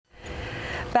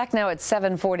Back now at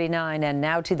 7:49, and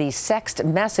now to the sexed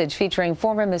message featuring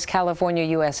former Miss California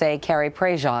USA Carrie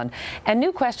Prejean, and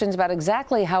new questions about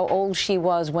exactly how old she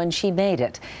was when she made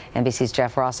it. NBC's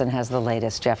Jeff Rawson has the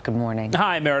latest. Jeff, good morning.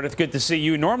 Hi, Meredith. Good to see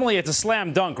you. Normally, it's a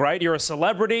slam dunk, right? You're a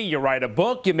celebrity, you write a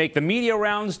book, you make the media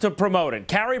rounds to promote it.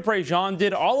 Carrie Prejean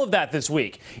did all of that this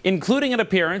week, including an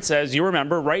appearance, as you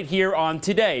remember, right here on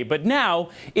Today. But now,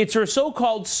 it's her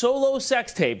so-called solo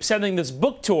sex tape sending this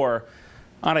book tour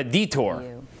on a detour.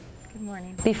 Good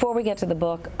morning. Before we get to the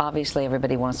book, obviously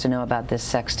everybody wants to know about this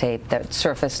sex tape that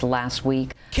surfaced last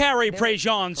week. Carrie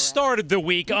Prejean started the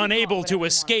week unable to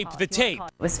escape the tape.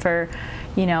 It was for,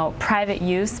 private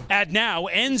use. And now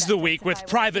ends the week with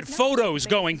private photos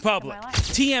going public.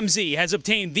 TMZ has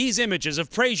obtained these images of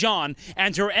Prejean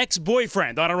and her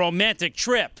ex-boyfriend on a romantic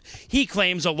trip. He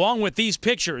claims, along with these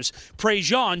pictures,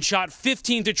 Prejean shot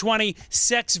 15 to 20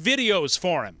 sex videos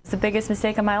for him. It's the biggest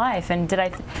mistake of my life, and did I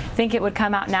think it would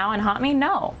come out now and haunt me?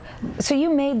 No. So you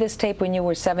made this tape when you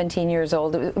were 17 years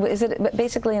old. Is it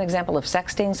basically an example of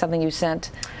sexting, something you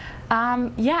sent?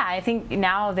 Yeah, I think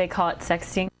now they call it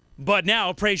sexting. But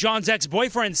now Prejean's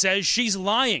ex-boyfriend says she's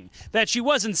lying, that she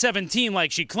wasn't 17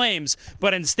 like she claims,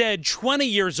 but instead 20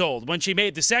 years old when she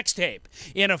made the sex tape.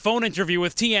 In a phone interview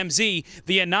with TMZ,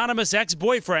 the anonymous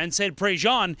ex-boyfriend said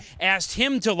Prejean asked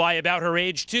him to lie about her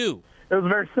age too. It was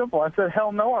very simple. I said,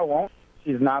 hell no, I won't.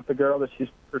 She's not the girl that she's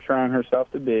portraying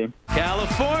herself to be.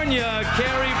 California,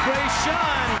 Carrie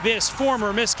Prejean. This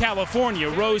former Miss California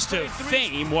rose to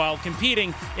fame while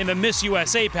competing in the Miss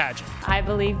USA pageant. I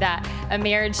believe that a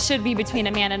marriage should be between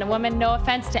a man and a woman. No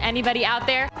offense to anybody out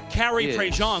there. Carrie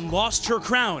Prejean lost her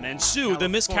crown and sued the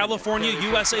Miss California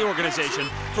USA organization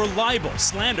for libel,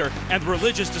 slander, and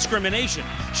religious discrimination.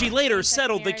 She later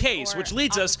settled the case, which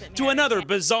leads us to another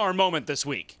bizarre moment this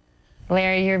week.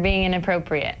 Larry, you're being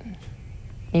inappropriate.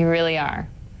 You really are.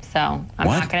 So I'm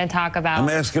not going to talk about... I'm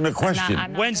asking a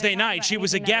question. Wednesday night, she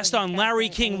was a guest on Larry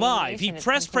King Live. He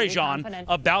pressed Prejean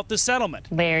about the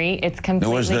settlement. Larry, it's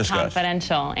completely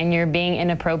confidential, and you're being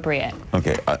inappropriate.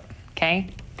 Okay. Okay?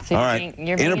 So all right.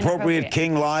 You're being Inappropriate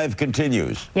King Live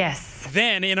continues. Yes.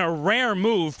 Then, in a rare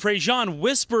move, Prejean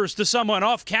whispers to someone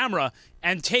off camera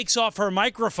and takes off her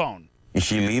microphone. Is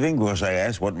she leaving because I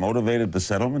asked what motivated the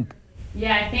settlement?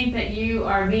 Yeah, I think that you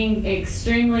are being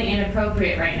extremely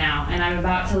inappropriate right now, and I'm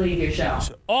about to leave your show.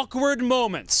 Awkward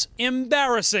moments,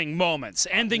 embarrassing moments,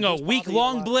 ending a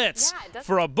week-long blitz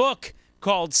for a book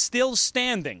called Still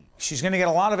Standing. She's going to get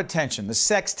a lot of attention. The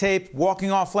sex tape,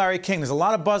 walking off Larry King. There's a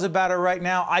lot of buzz about her right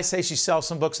now. I say she sells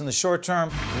some books in the short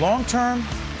term. Long term,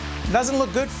 it doesn't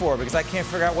look good for her because I can't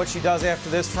figure out what she does after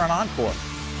this for an encore.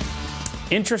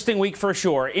 Interesting week for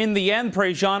sure. In the end,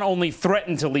 Prejean only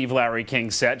threatened to leave Larry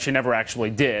King's set. She never actually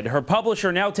did. Her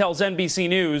publisher now tells NBC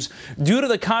News, due to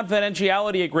the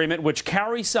confidentiality agreement which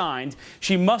Carrie signed,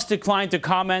 she must decline to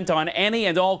comment on any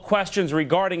and all questions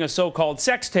regarding a so-called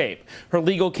sex tape. Her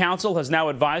legal counsel has now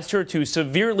advised her to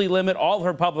severely limit all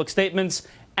her public statements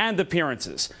and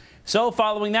appearances. So,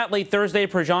 following that, late Thursday,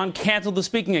 Prejean canceled the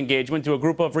speaking engagement to a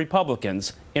group of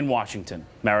Republicans in Washington.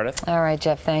 Meredith? All right,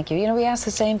 Jeff, thank you. We asked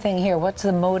the same thing here. What's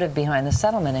the motive behind the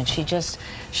settlement? And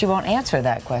she won't answer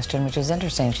that question, which is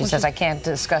interesting. She says, I can't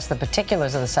discuss the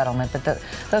particulars of the settlement, but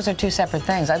those are two separate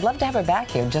things. I'd love to have her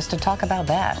back here just to talk about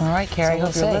that. All right, Carrie, I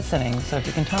hope you're listening, so if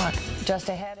you can talk. Just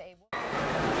ahead.